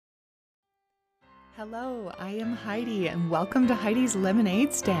Hello, I am Heidi, and welcome to Heidi's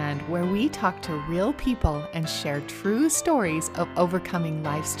Lemonade Stand, where we talk to real people and share true stories of overcoming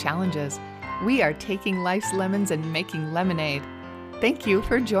life's challenges. We are taking life's lemons and making lemonade. Thank you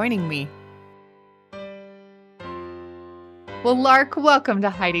for joining me. Well, Lark, welcome to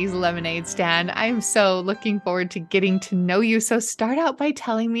Heidi's Lemonade Stand. I'm so looking forward to getting to know you. So start out by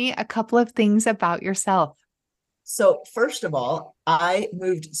telling me a couple of things about yourself. So first of all, I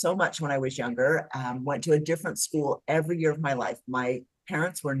moved so much when I was younger, went to a different school every year of my life. My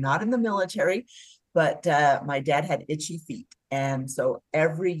parents were not in the military, but my dad had itchy feet. And so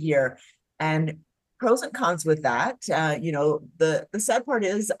every year, and pros and cons with that, the sad part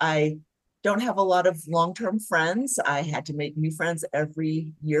is I don't have a lot of long-term friends. I had to make new friends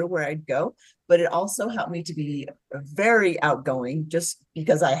every year where I'd go, but it also helped me to be very outgoing just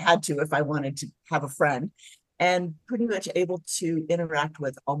because I had to if I wanted to have a friend and pretty much able to interact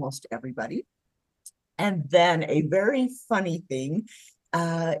with almost everybody. And then a very funny thing,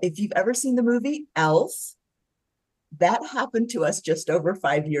 if you've ever seen the movie Elf, that happened to us just over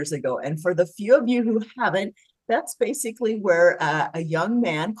 5 years ago. And for the few of you who haven't, that's basically where a young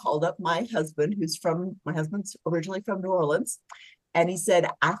man called up my husband, my husband's originally from New Orleans. And he said,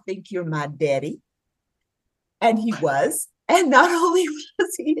 "I think you're my daddy." And he was. And not only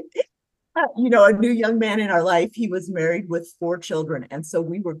was he a new young man in our life, he was married with 4 children. And so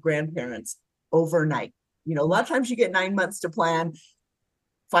we were grandparents overnight. A lot of times you get 9 months to plan,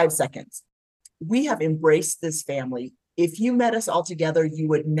 5 seconds. We have embraced this family. If you met us all together, you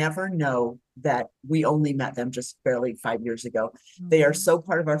would never know that we only met them just barely 5 years ago. Mm-hmm. They are so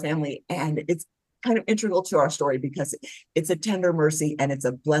part of our family, and it's kind of integral to our story because it's a tender mercy and it's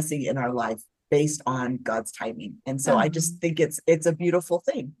a blessing in our life based on God's timing. And so I just think it's a beautiful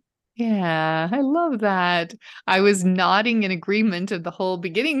thing. Yeah, I love that. I was nodding in agreement at the whole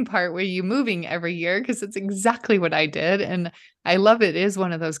beginning part where you moving every year because it's exactly what I did. And I love it. It is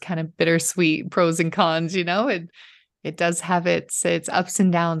one of those kind of bittersweet pros and cons, It does have its ups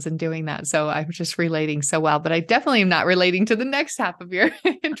and downs in doing that. So I'm just relating so well, but I definitely am not relating to the next half of your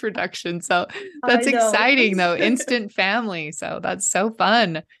introduction. So that's exciting though. Instant family. So that's so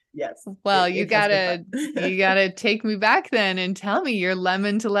fun. Yes. Well, you gotta take me back then and tell me your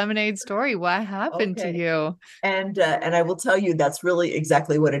lemon to lemonade story. What happened to you? And I will tell you that's really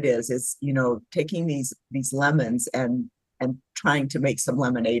exactly what it is. It's taking these lemons and trying to make some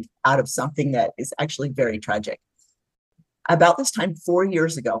lemonade out of something that is actually very tragic. About this time 4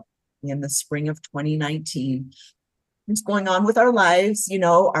 years ago, in the spring of 2019, what's going on with our lives?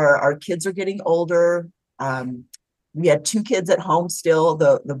 Our kids are getting older. We had 2 kids at home still.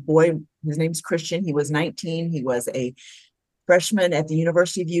 The boy, his name's Christian. He was 19. He was a freshman at the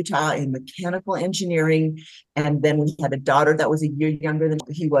University of Utah in mechanical engineering. And then we had a daughter that was a year younger than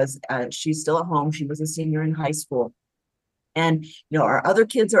he was. She's still at home. She was a senior in high school. And, our other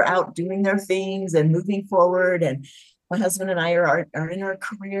kids are out doing their things and moving forward. And my husband and I are in our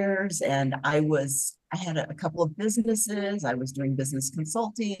careers. And I had a couple of businesses. I was doing business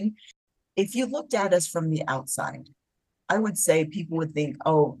consulting. If you looked at us from the outside, I would say people would think,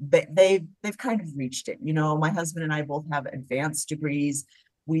 oh, they've kind of reached it. My husband and I both have advanced degrees.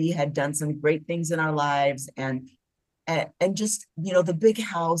 We had done some great things in our lives and just, the big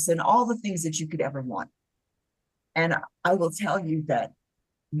house and all the things that you could ever want. And I will tell you that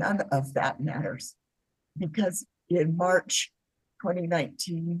none of that matters, because in March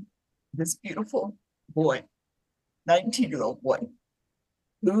 2019, this beautiful boy, 19-year-old boy,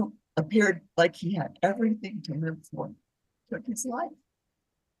 who appeared like he had everything to live for, took his life.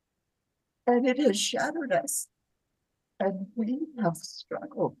 And it has shattered us. And we have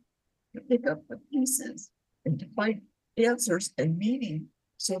struggled to pick up the pieces and to find answers and meaning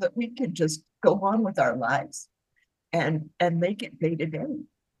so that we can just go on with our lives and make it day to day.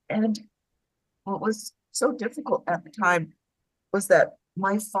 And what was so difficult at the time was that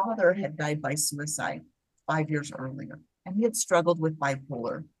my father had died by suicide 5 years earlier, and he had struggled with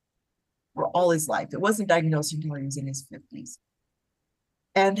bipolar for all his life. It wasn't diagnosed until he was in his 50s.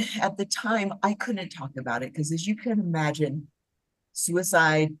 And at the time, I couldn't talk about it because, as you can imagine,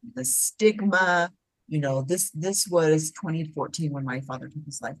 suicide, the stigma, this was 2014 when my father took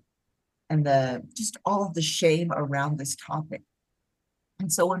his life, and just all of the shame around this topic.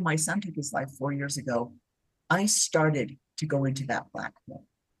 And so when my son took his life 4 years ago, I started to go into that black hole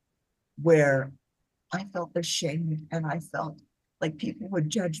where I felt ashamed and I felt like people would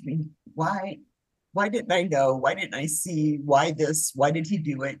judge me. Why didn't I know? Why didn't I see? Why this? Why did he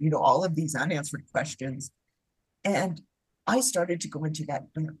do it? All of these unanswered questions. And I started to go into that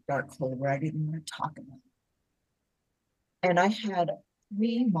dark hole where I didn't want to talk about it. And I had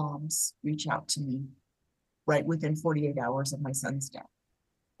 3 moms reach out to me right within 48 hours of my son's death.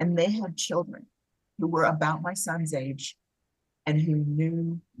 And they had children who were about my son's age and who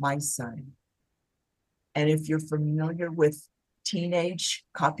knew my son. And if you're familiar with teenage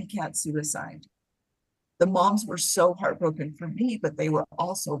copycat suicide, the moms were so heartbroken for me, but they were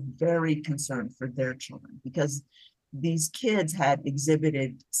also very concerned for their children because these kids had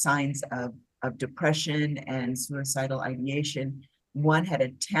exhibited signs of depression and suicidal ideation. One had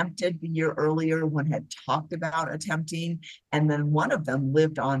attempted the year earlier, one had talked about attempting, and then one of them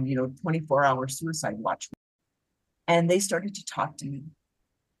lived on, 24-hour suicide watch. And they started to talk to me.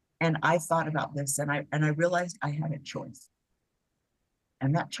 And I thought about this and I realized I had a choice.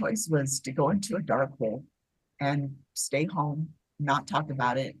 And that choice was to go into a dark hole and stay home, not talk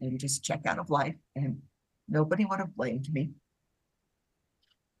about it, and just check out of life. And nobody would have blamed me.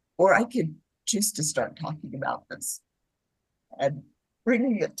 Or I could choose to start talking about this and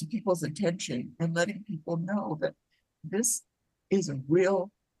bringing it to people's attention and letting people know that this is a real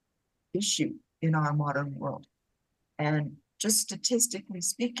issue in our modern world. And just statistically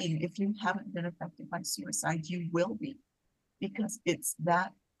speaking, if you haven't been affected by suicide, you will be, because it's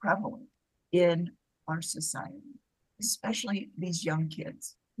that prevalent in our society, especially these young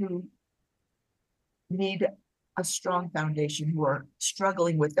kids who need a strong foundation, who are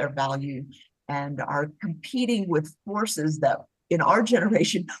struggling with their value and are competing with forces that in our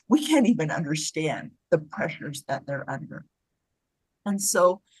generation, we can't even understand the pressures that they're under. And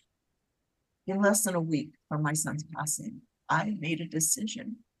so in less than a week from my son's passing, I made a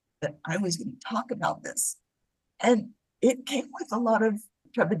decision that I was going to talk about this. And it came with a lot of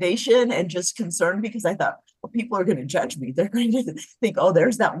trepidation and just concern because I thought, well, people are going to judge me. They're going to think, oh,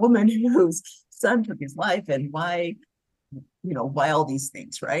 there's that woman whose son took his life, and why all these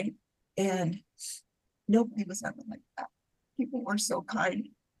things, right? And nobody was ever like that. People were so kind.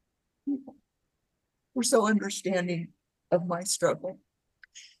 People were so understanding of my struggle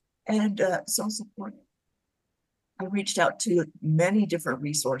and so supportive. I reached out to many different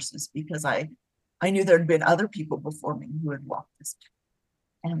resources because I knew there'd been other people before me who had walked this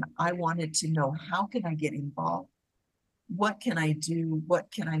path. And I wanted to know, how can I get involved? What can I do?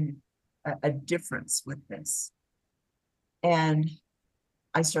 What can I, a difference with this? And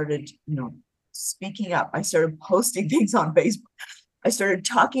I started, speaking up. I started posting things on Facebook. I started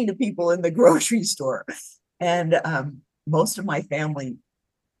talking to people in the grocery store. And most of my family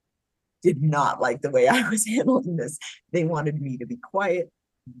did not like the way I was handling this. They wanted me to be quiet.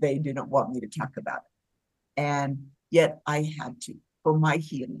 They didn't want me to talk about it. And yet I had to, for my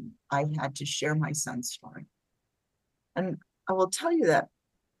healing, I had to share my son's story. And I will tell you that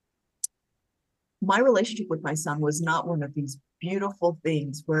my relationship with my son was not one of these beautiful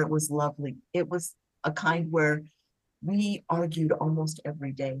things where it was lovely. It was a kind where we argued almost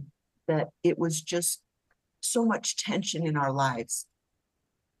every day, that it was just so much tension in our lives.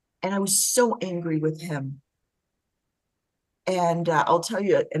 And I was so angry with him. And I'll tell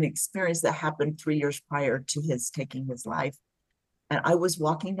you an experience that happened 3 years prior to his taking his life. And I was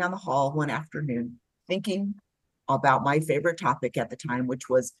walking down the hall one afternoon thinking about my favorite topic at the time, which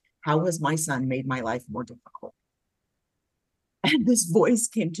was, how has my son made my life more difficult? And this voice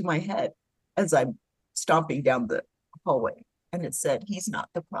came to my head as I'm stomping down the hallway. And it said, he's not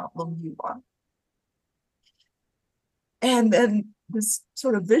the problem, you are. And then this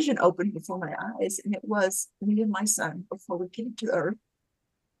sort of vision opened before my eyes, and it was me and my son before we came to earth.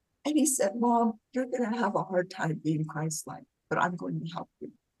 And he said, Mom, you're going to have a hard time being Christ-like, but I'm going to help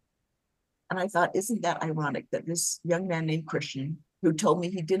you. And I thought, isn't that ironic that this young man named Christian, who told me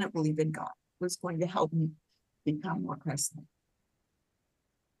he didn't believe in God, was going to help me become more Christ-like?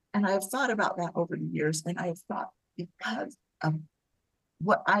 And I have thought about that over the years, and I have thought, because of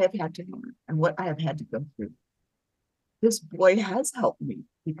what I have had to learn and what I have had to go through, this boy has helped me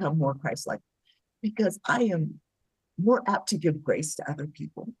become more Christ-like, because I am more apt to give grace to other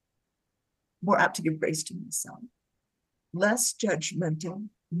people, more apt to give grace to myself, less judgmental,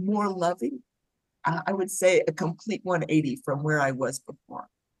 more loving. I would say a complete 180 from where I was before.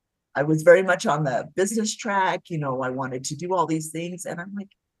 I was very much on the business track. I wanted to do all these things. And I'm like,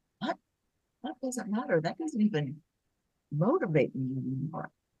 what? That doesn't matter. That doesn't even motivate me anymore.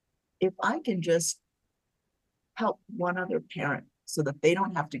 If I can just help one other parent so that they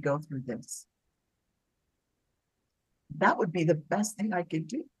don't have to go through this, that would be the best thing I could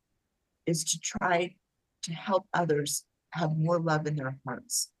do, is to try to help others have more love in their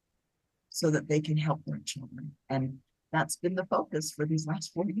hearts so that they can help their children. And that's been the focus for these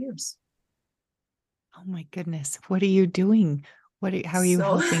last 4 years. Oh my goodness. What are you doing? How are you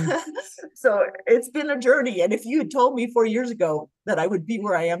So, helping? so it's been a journey. And if you had told me 4 years ago that I would be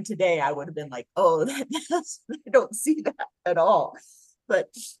where I am today, I would have been like, oh, I don't see that at all.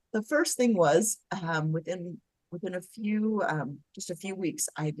 But the first thing was within just a few weeks,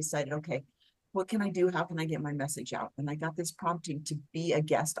 I decided, okay, what can I do? How can I get my message out? And I got this prompting to be a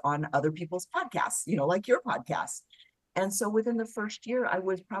guest on other people's podcasts, like your podcast. And so within the first year, I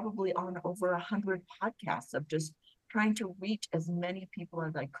was probably on over 100 podcasts of just trying to reach as many people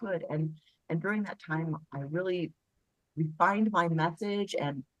as I could. And during that time, I really refined my message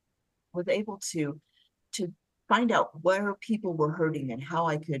and was able to find out where people were hurting and how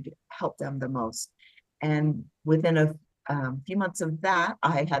I could help them the most. And within a few months of that,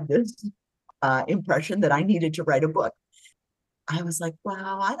 I had this impression that I needed to write a book. I was like,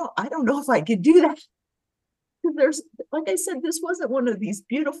 wow, I don't know if I could do that. There's, like I said, this wasn't one of these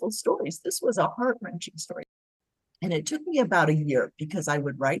beautiful stories. This was a heart-wrenching story. And it took me about a year because I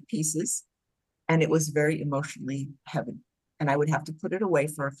would write pieces and it was very emotionally heavy. And I would have to put it away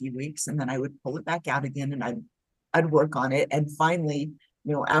for a few weeks and then I would pull it back out again and I'd work on it. And finally,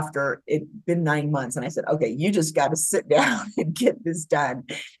 after it'd been 9 months, and I said, okay, you just got to sit down and get this done.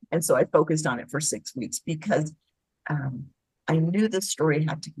 And so I focused on it for 6 weeks because I knew the story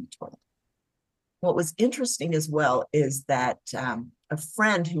had to be told. What was interesting as well is that a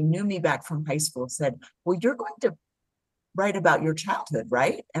friend who knew me back from high school said, well, you're going to write about your childhood,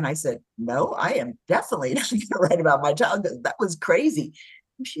 right? And I said, no, I am definitely not going to write about my childhood. That was crazy.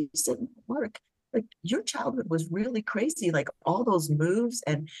 And she said, Lark, like your childhood was really crazy, like all those moves.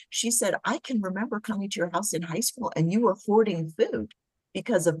 And she said, I can remember coming to your house in high school and you were hoarding food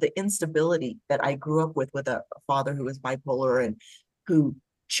because of the instability that I grew up with a father who was bipolar and who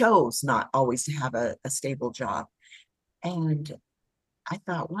chose not always to have a stable job. And I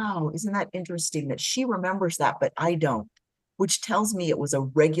thought, wow, isn't that interesting that she remembers that, but I don't, which tells me it was a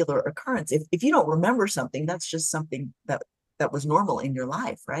regular occurrence. If you don't remember something, that's just something that was normal in your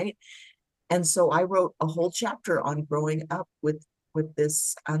life, right? And so I wrote a whole chapter on growing up with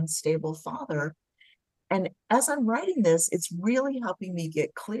this unstable father. And as I'm writing this, it's really helping me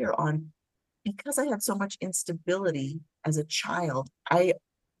get clear on, because I had so much instability as a child, I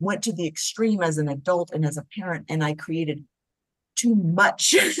went to the extreme as an adult and as a parent, and I created too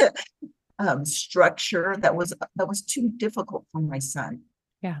much structure that was too difficult for my son.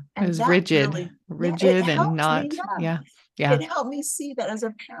 Yeah, it And was that rigid, really, yeah, it rigid and helped me. not, Yeah, yeah, yeah, it helped me see that as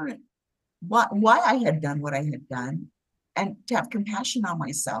a parent, why I had done what I had done, and to have compassion on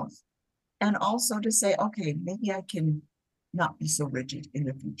myself, and also to say, okay, maybe I can not be so rigid in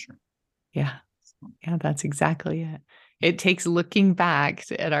the future. yeah. Yeah, that's exactly it. It takes looking back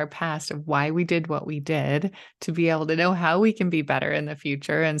at our past of why we did what we did to be able to know how we can be better in the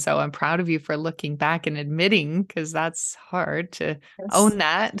future. And so I'm proud of you for looking back and admitting, because that's hard to Yes. own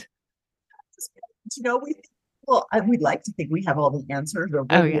that. We we'd like to think we have all the answers, or we're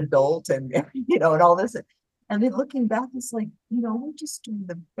Oh, the yeah. adult, and and all this. And then looking back, it's like, we're just doing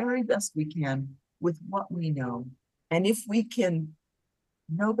the very best we can with what we know. And if we can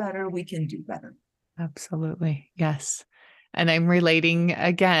know better, we can do better. Absolutely. Yes. And I'm relating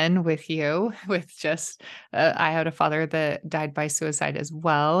again with you with just, I had a father that died by suicide as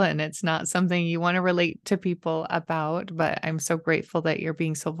well. And it's not something you want to relate to people about, but I'm so grateful that you're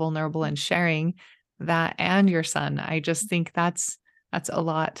being so vulnerable and sharing that and your son. I just think that's a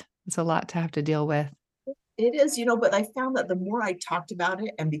lot. It's a lot to have to deal with. It is, but I found that the more I talked about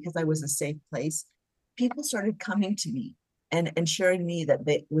it, and because I was a safe place, people started coming to me and sharing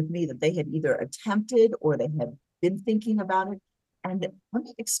with me that they had either attempted or they had been thinking about it. And let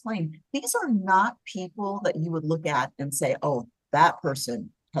me explain, these are not people that you would look at and say, oh, that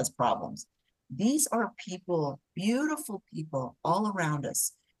person has problems. These are people, beautiful people all around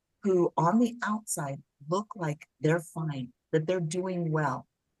us, who on the outside look like they're fine, that they're doing well.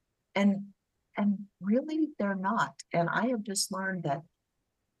 And really they're not. And I have just learned that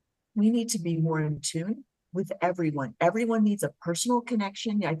we need to be more in tune with everyone. Everyone needs a personal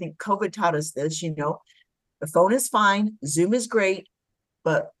connection. I think COVID taught us this, the phone is fine, Zoom is great,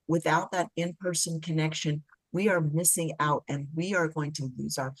 but without that in-person connection, we are missing out, and we are going to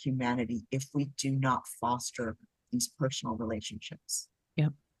lose our humanity if we do not foster these personal relationships.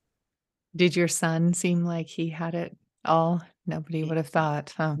 Yep. Did your son seem like he had it all? Nobody would have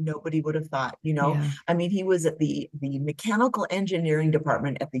thought, huh? Nobody would have thought, Yeah. I mean, he was at the mechanical engineering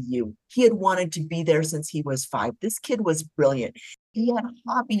department at the U. He had wanted to be there since he was 5. This kid was brilliant. He had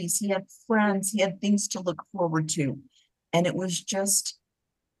hobbies, he had friends, he had things to look forward to. And it was just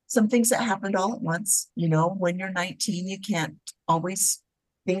some things that happened all at once. When you're 19, you can't always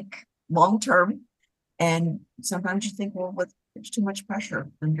think long term. And sometimes you think, well, there's too much pressure.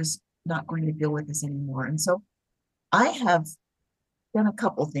 I'm just not going to deal with this anymore. And so I have done a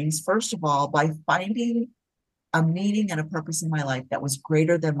couple things. First of all, by finding a meaning and a purpose in my life that was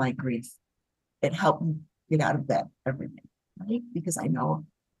greater than my grief, it helped me get out of bed every day, right? Because I know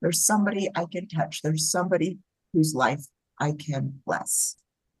there's somebody I can touch. There's somebody whose life I can bless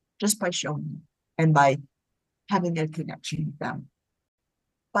just by showing them and by having a connection with them.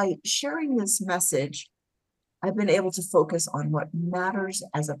 By sharing this message, I've been able to focus on what matters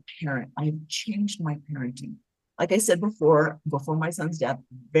as a parent. I've changed my parenting. Like I said before my son's death,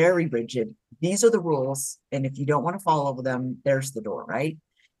 very rigid. These are the rules. And if you don't want to follow them, there's the door, right?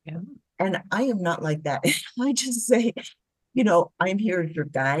 Yeah. And I am not like that. I just say, I'm here as your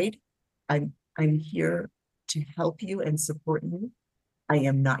guide. I'm here to help you and support you. I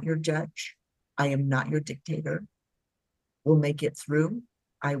am not your judge. I am not your dictator. We'll make it through.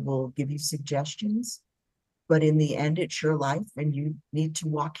 I will give you suggestions, but in the end, it's your life and you need to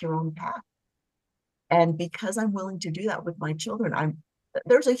walk your own path. And because I'm willing to do that with my children,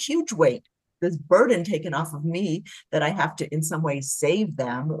 there's a huge weight, this burden taken off of me that I have to in some way save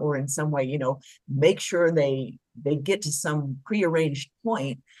them or in some way, make sure they get to some prearranged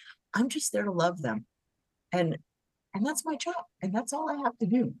point. I'm just there to love them. And that's my job. And that's all I have to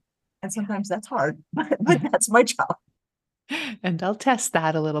do. And sometimes that's hard, but that's my job. And they'll test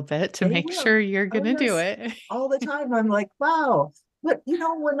that a little bit to They make will. sure you're Oh, gonna do yes. it. All the time. I'm like, wow. But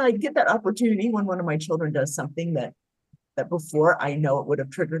when I get that opportunity, when one of my children does something that before I know it would have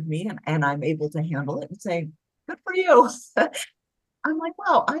triggered me and I'm able to handle it and say, good for you. I'm like,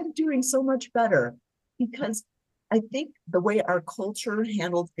 wow, I'm doing so much better because I think the way our culture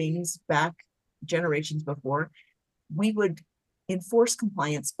handled things back generations before, we would enforce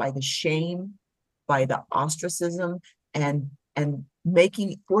compliance by the shame, by the ostracism, and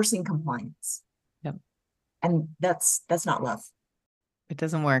forcing compliance. Yep. And that's not love. It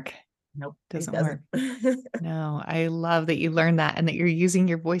doesn't work. Nope, it Doesn't work. doesn't. No, I love that you learned that and that you're using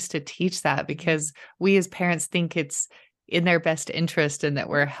your voice to teach that because we as parents think it's in their best interest and that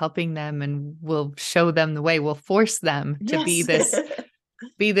we're helping them and we'll show them the way. We'll force them to Yes. be this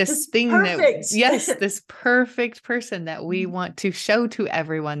This thing that perfect. yes, this perfect person that we want to show to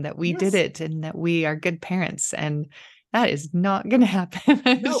everyone that we did Yes. it and that we are good parents. And that is not going to happen.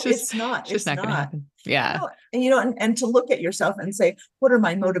 No, it's not. It's just It's not going to not. happen. Yeah. And to look at yourself and say, what are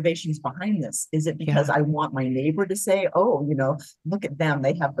my motivations behind this? Is it because Yeah. I want my neighbor to say, oh, look at them,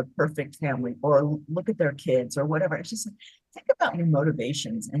 they have the perfect family, or look at their kids, or whatever? It's just think about your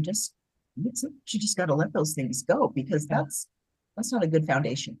motivations and you just got to let those things go because Yeah. that's not a good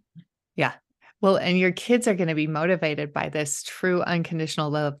foundation. Yeah. Well, and your kids are going to be motivated by this true unconditional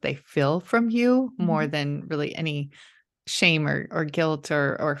love they feel from you more than really any shame or guilt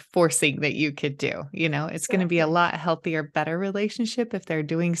or forcing that you could do. It's going to be a Exactly. lot healthier, better relationship if they're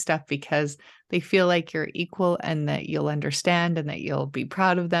doing stuff because they feel like you're equal and that you'll understand and that you'll be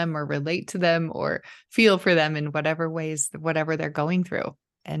proud of them or relate to them or feel for them in whatever ways, whatever they're going through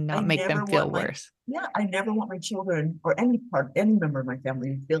and I not make them never feel want my worse. Yeah, I never want my children or any member of my family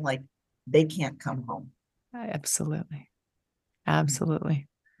to feel like they can't come home. Absolutely. Absolutely.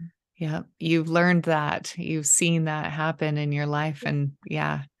 Yeah. You've learned that. You've seen that happen in your life. And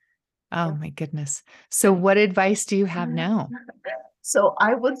yeah. Oh Yeah. my goodness. So what advice do you have now? So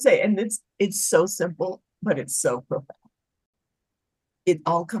I would say, and it's so simple, but it's so profound. It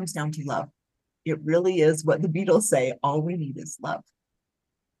all comes down to love. It really is what the Beatles say, all we need is love.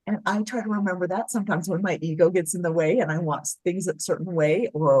 And I try to remember that sometimes when my ego gets in the way and I want things a certain way,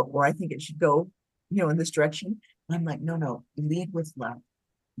 or I think it should go, in this direction. I'm like, no, lead with love.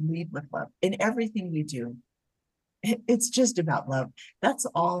 Lead with love. In everything we do, it's just about love. That's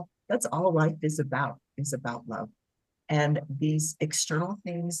all life is about love. And these external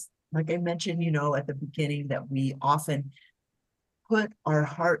things, like I mentioned, at the beginning, that we often put our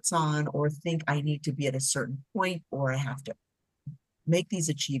hearts on or think I need to be at a certain point, or I have to make these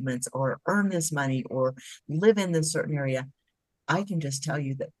achievements or earn this money or live in this certain area. I can just tell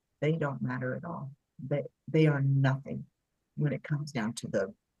you that they don't matter at all. They are nothing when it comes down to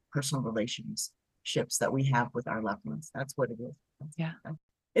the personal relationships that we have with our loved ones. That's what it is. Yeah.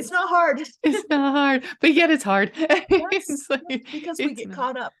 It's not hard. It's not hard, but yet it's hard. Yes, It's like, because we it's get not.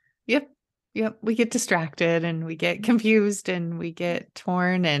 caught up. Yep. Yep. We get distracted and we get confused and we get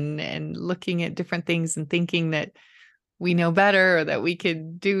torn and looking at different things and thinking that we know better or that we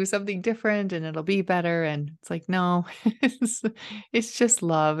could do something different and it'll be better. And it's like, no, it's, it's just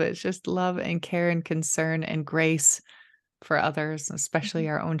love. It's just love and care and concern and grace for others, especially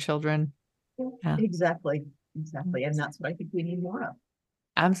our own children. Yeah. Exactly. Exactly. And that's what I think we need more of.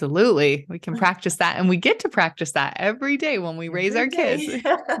 Absolutely. We can practice that. And we get to practice that every day when we raise every our kids. day.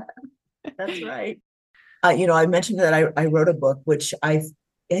 That's right. I mentioned that I wrote a book, which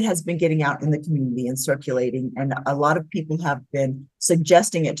it has been getting out in the community and circulating. And a lot of people have been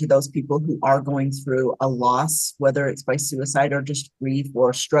suggesting it to those people who are going through a loss, whether it's by suicide or just grief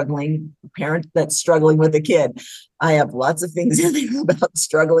or struggling, a parent that's struggling with a kid. I have lots of things in there about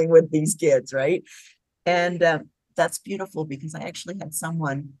struggling with these kids, right? And that's beautiful because I actually had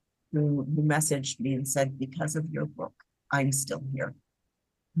someone who messaged me and said, because of your book, I'm still here.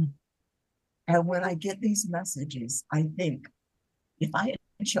 Mm. And when I get these messages, I think if I had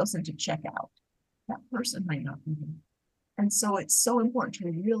chosen to check out, that person might not be here. And so it's so important to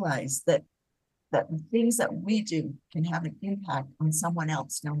realize that the things that we do can have an impact on someone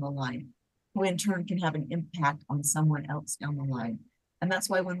else down the line, who in turn can have an impact on someone else down the line. And that's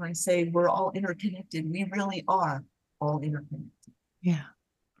why when I say we're all interconnected, we really are all interconnected. Yeah.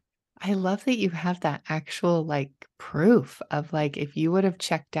 I love that you have that actual like proof of like if you would have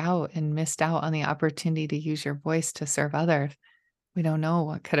checked out and missed out on the opportunity to use your voice to serve others, we don't know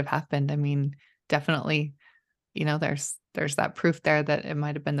what could have happened. I mean, definitely, there's that proof there that it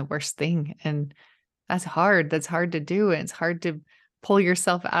might have been the worst thing. And that's hard. That's hard to do. And it's hard to pull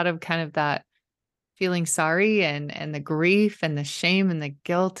yourself out of kind of that feeling sorry and the grief and the shame and the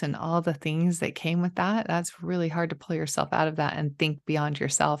guilt and all the things that came with that. That's really hard to pull yourself out of that and think beyond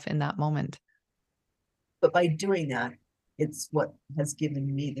yourself in that moment. But by doing that, it's what has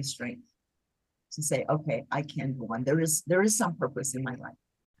given me the strength to say, okay, I can go on. There is some purpose in my life.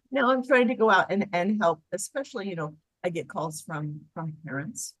 Now I'm trying to go out and help, especially, I get calls from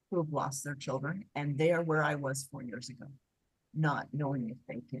parents who have lost their children, and they are where I was 4 years ago, not knowing if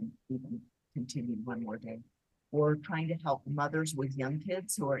they can even continue one more day, or trying to help mothers with young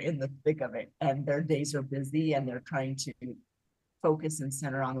kids who are in the thick of it and their days are busy and they're trying to focus and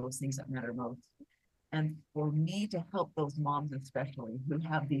center on those things that matter most. And for me to help those moms, especially who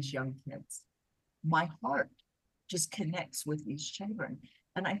have these young kids, my heart just connects with these children.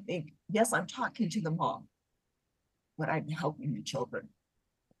 And I think, yes, I'm talking to the mom, but I'm helping the children.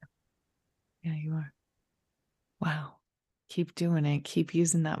 Yeah, you are. Wow. Keep doing it. Keep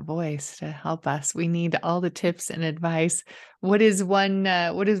using that voice to help us. We need all the tips and advice. What is one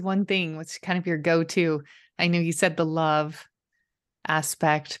thing? What's kind of your go-to? I know you said the love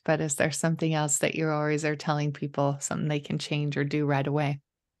aspect, but is there something else that you always are telling people, something they can change or do right away?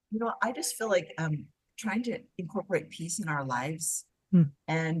 I just feel like trying to incorporate peace in our lives. Hmm.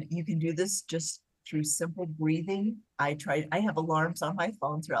 And you can do this just through simple breathing. I have alarms on my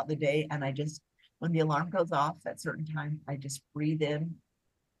phone throughout the day, and when the alarm goes off at certain times, I just breathe in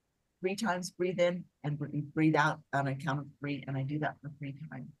 3 times, breathe in and breathe out on a count of 3. And I do that for 3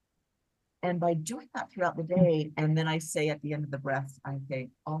 times. And by doing that throughout the day, and then I say at the end of the breath, I say,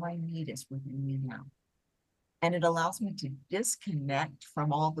 all I need is within me now. And it allows me to disconnect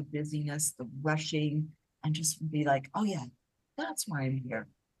from all the busyness, the rushing, and just be like, oh yeah, that's why I'm here.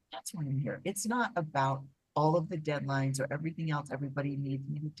 That's why I'm here. It's not about all of the deadlines or everything else everybody needs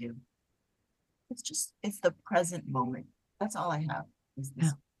me to do. It's the present moment. That's all I have is Yeah.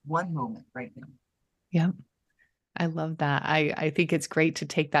 this one moment right now. Yeah. I love that. I think it's great to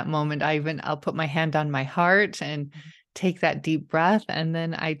take that moment. I'll put my hand on my heart and take that deep breath, and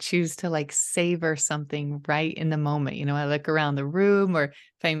then I choose to like savor something right in the moment. I look around the room, or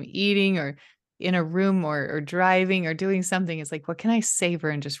if I'm eating or in a room or driving or doing something, it's like, what can I savor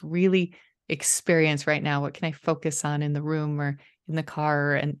and just really experience right now? What can I focus on in the room or in the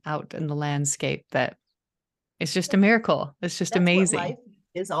car and out in the landscape? That it's just a miracle. It's just That's what amazing. life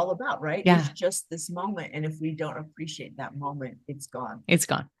is all about, right? It's Yeah. just this moment. And if we don't appreciate that moment, it's gone. It's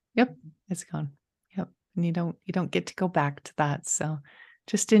gone. Yep, it's gone. Yep, and you don't get to go back to that, so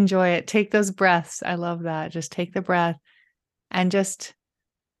just enjoy it. Take those breaths. I love that. Just take the breath and just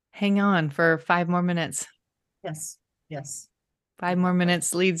hang on for 5 more minutes. Yes. Yes. 5 more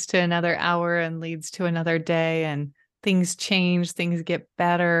minutes leads to another hour and leads to another day, and things change, things get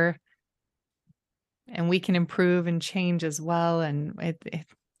better, and we can improve and change as well, and it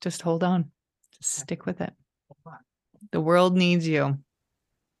just hold on. Just stick with it. The world needs you.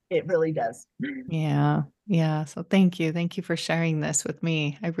 It really does. Yeah. Yeah. So thank you. Thank you for sharing this with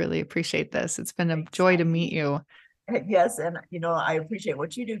me. I really appreciate this. It's been a Thanks. joy to meet you. Yes. And, I appreciate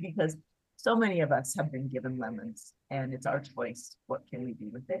what you do because so many of us have been given lemons and it's our choice. What can we do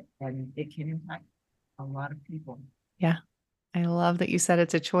with it? And it can impact a lot of people. Yeah. I love that you said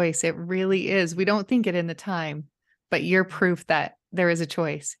it's a choice. It really is. We don't think it in the time, but you're proof that there is a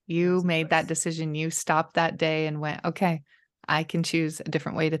choice. You There's a made that choice. decision. You stopped that day and went, okay, I can choose a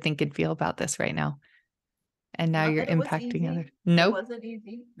different way to think and feel about this right now. and now Not you're that it was impacting easy. others. It Nope, wasn't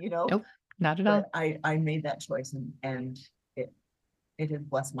easy, you know, nope, not at but all. I made that choice and it it has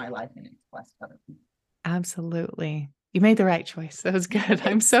blessed my life and it's blessed other people. Absolutely. You made the right choice. That was good. I'm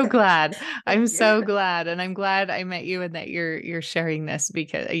Thanks. so glad. Thank I'm you. so glad. And I'm glad I met you and that you're sharing this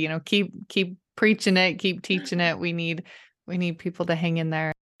because keep preaching it, keep teaching it. We need people to hang in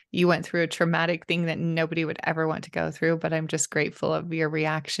there. You went through a traumatic thing that nobody would ever want to go through, but I'm just grateful of your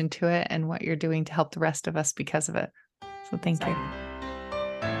reaction to it and what you're doing to help the rest of us because of it. So thank you. Exciting.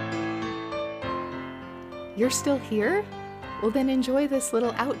 You're still here? Well, then enjoy this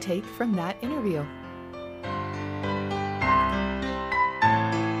little outtake from that interview.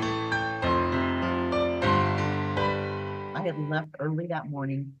 I had left early that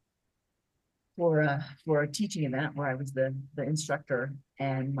morning for a teaching event where I was the instructor,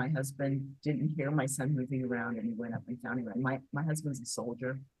 and my husband didn't hear my son moving around, and he went up and found him. And my husband's a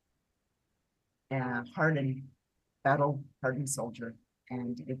soldier, hardened, battle hardened soldier,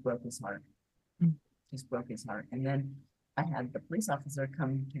 and it broke his heart. Mm. Just broke his heart. And then I had the police officer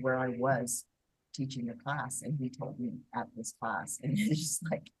come to where I was teaching a class, and he told me at this class, and it's just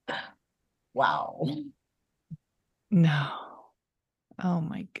like, wow. No. Oh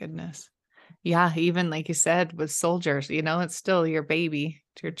my goodness. Yeah, even like you said with soldiers, it's still your baby,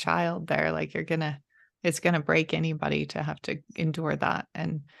 it's your child there. Like it's gonna break anybody to have to endure that.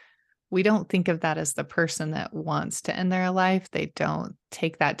 And we don't think of that as the person that wants to end their life. They don't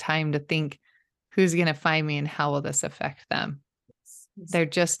take that time to think, who's gonna find me and how will this affect them? They're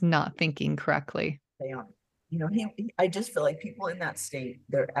just not thinking correctly. They are. You know, I just feel like people in that state,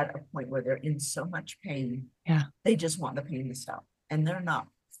 they're at a point where they're in so much pain. Yeah. They just want the pain to stop. And they're not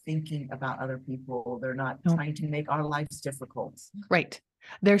thinking about other people. They're not No. trying to make our lives difficult. Right.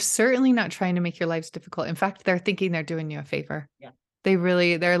 They're certainly not trying to make your lives difficult. In fact, they're thinking they're doing you a favor. Yeah.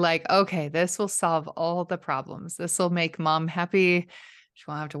 They're like, okay, this will solve all the problems. This will make mom happy. She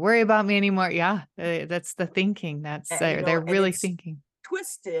won't have to worry about me anymore. Yeah, that's the thinking. They're And really it's thinking.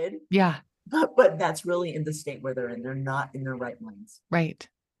 twisted, Yeah, but that's really in the state where they're in. They're not in their right minds. right.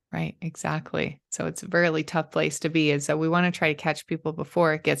 Right, exactly. So it's a really tough place to be. And so we want to try to catch people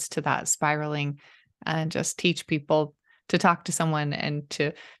before it gets to that spiraling and just teach people to talk to someone and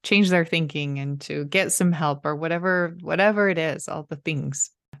to change their thinking and to get some help or whatever it is, all the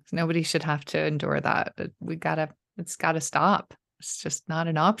things. Nobody should have to endure that. It's gotta stop. It's just not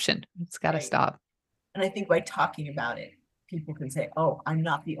an option. It's gotta Right. stop. And I think by talking about it, people can say, oh, I'm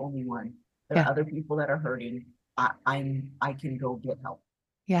not the only one. There are Yeah. other people that are hurting. I can go get help.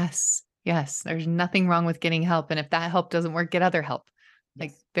 Yes. Yes. There's nothing wrong with getting help. And if that help doesn't work, get other help.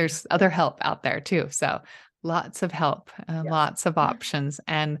 Like Yes. there's other help out there too. So lots of help, Yes. lots of options,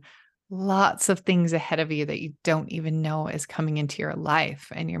 and lots of things ahead of you that you don't even know is coming into your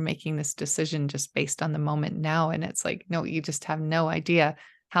life. And you're making this decision just based on the moment now. And it's like, no, you just have no idea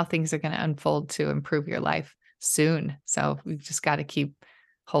how things are going to unfold to improve your life soon. So we've just got to keep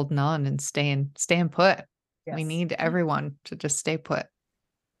holding on and staying put. We Yes. need everyone to just stay put.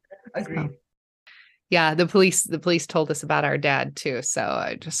 Agreed. So, yeah, the police told us about our dad too. So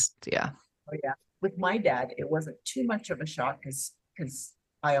I just, yeah. Oh yeah. With my dad, it wasn't too much of a shock because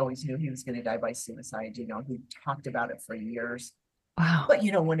I always knew he was going to die by suicide. You know, he talked about it for years. Wow. But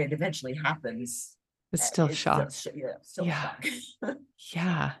you know, when it eventually happens, It's still it's shock. still still a Yeah. shock.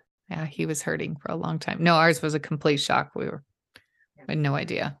 Yeah. Yeah. He was hurting for a long time. No, ours was a complete shock. We had no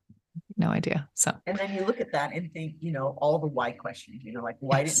idea. No idea. So, And then you look at that and think, you know, all the why questions, you know, like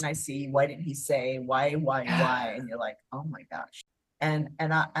why yes. didn't I see? Why didn't he say? Why? And you're like, oh my gosh. And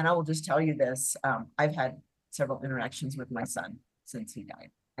I will just tell you this. I've had several interactions with my son since he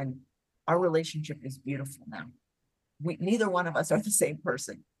died, and our relationship is beautiful now. Neither one of us are the same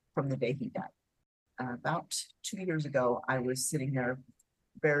person from the day he died. About 2 years ago, I was sitting there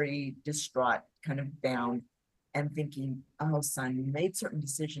very distraught, kind of down, and thinking, oh, son, you made certain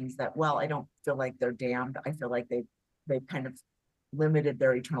decisions that, well, I don't feel like they're damned. I feel like they've kind of limited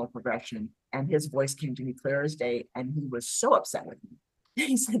their eternal progression. And his voice came to me clear as day, and he was so upset with me.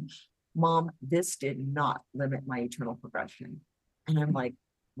 He said, Mom, this did not limit my eternal progression. And I'm like,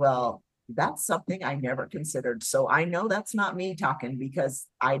 well, that's something I never considered. So I know that's not me talking because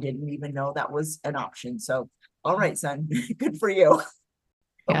I didn't even know that was an option. So, all right, son, good for you.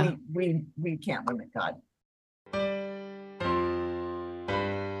 But Yeah. we can't limit God.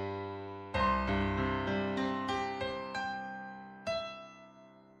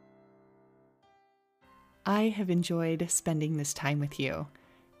 I have enjoyed spending this time with you.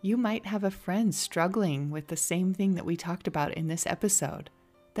 You might have a friend struggling with the same thing that we talked about in this episode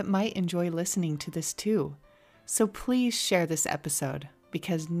that might enjoy listening to this too. So please share this episode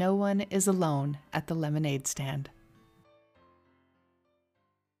because no one is alone at the lemonade stand.